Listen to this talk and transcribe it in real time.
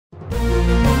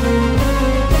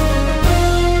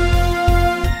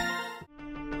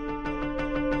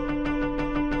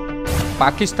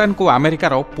पाकिस्तान को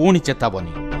अमेरिकार पुणी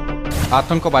चेतावनी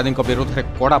आतंकवादी विरोध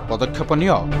में कड़ा पदक्षेप निय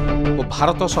और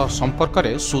भारत सह संपर्क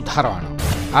में सुधार आण।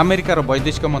 अमेरिकार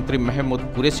वैदेशिक मंत्री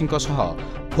महमूद कुरेशी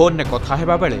फोन में कथा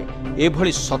हेबा बेले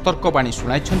एभली सतर्कवाणी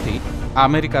शुणाई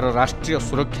अमेरिकार राष्ट्रीय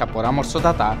सुरक्षा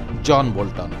परामर्शदाता जॉन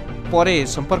बोल्टन। परे ए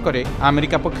संपर्क में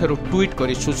अमेरिका पक्षर ट्वीट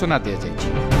कर सूचना दी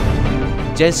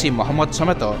जाइछि। जैश ई मोहम्मद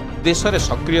समेत देश में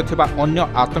सक्रिय थिबा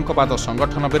अन्य आतंकवाद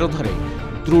संगठन विरोध में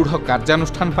दृढ़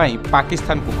कार्यानुष्ठान पाई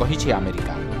पाकिस्तान को कहिछि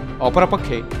अमेरिका।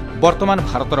 अपरपक्षे वर्तमान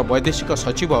भारतर वैदेशिक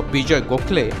सचिव विजय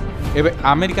गोखले एवं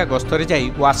अमेरिका गस्तरे जाई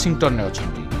वाशिंगटन में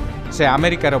अछंती। से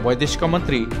अमेरिकार वैदेशिक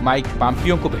मंत्री माइक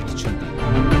पॉम्पियो को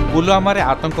भेटिछंती। पुलवामा रे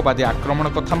आतंकवादी आक्रमण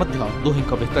कथा मध्य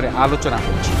दुहिंक भितर आलोचना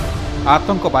होछि।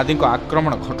 आतंकवादी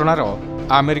आक्रमण घटनार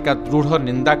अमेरिका दृढ़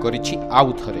निंदा करिछि।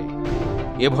 आउ थरे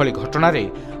एभली घटना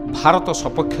भारत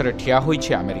सपक्ष रे ठिया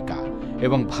होइछि अमेरिका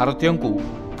एवं भारतीयों को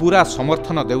पूरा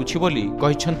समर्थन देउछि बोली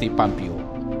कहिछंती पॉम्पियो।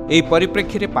 एही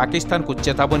परिप्रेक्षी रे पाकिस्तान को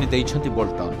चेतावनी दैछंती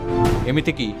बोल्टन।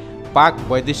 एमितिकी पाक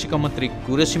वैदेशिक मंत्री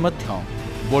कुरेशी मध्य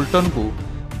बोल्टन को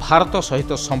भारत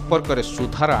सहित संपर्क में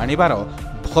सुधार आनिबार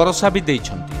भरोसा भी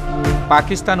दैछंती।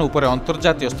 पाकिस्तान उपर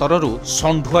अंतर्जातीय स्तररू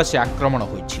संढुआसी आक्रमण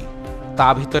होइछि।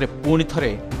 ता भितरे पुणी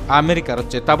थरे अमेरिकार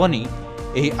चेतावनी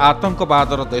एही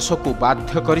आतंकवादर देश को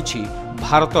बाध्य करिछि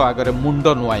भारत आगरे मुंड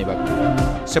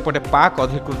नुआइबाकू। सेपटे पाक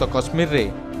अधिकृत कश्मीर रे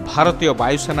भारतीय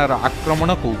वायुसेनार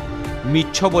आक्रमण को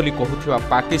मिछ बोली कहूथिबा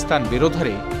पाकिस्तान विरोध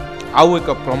में आउ एक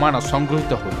प्रमाण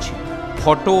संगृहीत होइछि।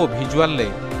 फोटो और भिजुआल रे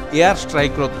एयर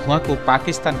स्ट्राइक रो धुआं को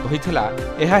पाकिस्तान कहिथिला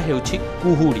एहा हेउछि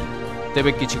कुहुड़ी।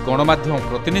 तेबे किछि गणमाध्यम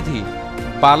प्रतिनिधि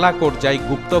बालाकोट जाई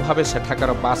गुप्त भावे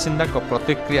सेठाकार बासिंदा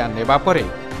प्रतिक्रिया नेबा परे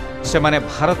सेमाने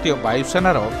भारतीय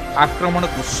वायुसेनार आक्रमण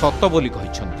को सत बोली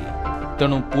कहिछंती।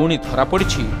 तेणु पुणी धरा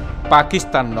पड़िछि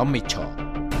पाकिस्तान न मिछ।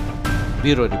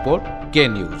 ब्यूरो रिपोर्ट के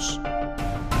न्यूज।